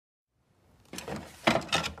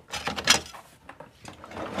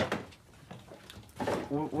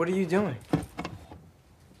What are you doing?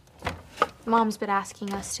 Mom's been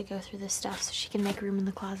asking us to go through this stuff so she can make room in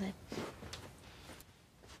the closet.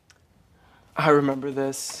 I remember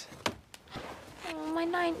this. Oh, my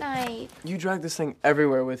night-night. You dragged this thing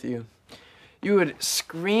everywhere with you. You would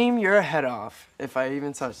scream your head off if I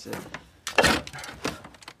even touched it.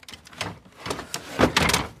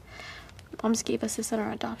 Mom's gave us this on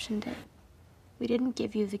our adoption day. We didn't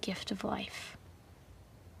give you the gift of life.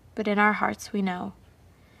 But in our hearts we know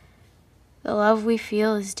the love we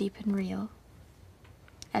feel is deep and real,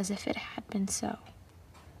 as if it had been so.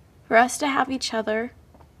 For us to have each other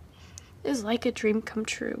is like a dream come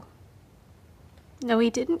true. No, we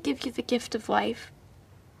didn't give you the gift of life.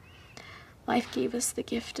 Life gave us the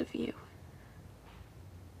gift of you.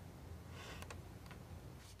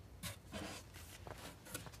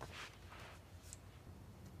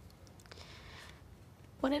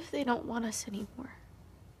 What if they don't want us anymore?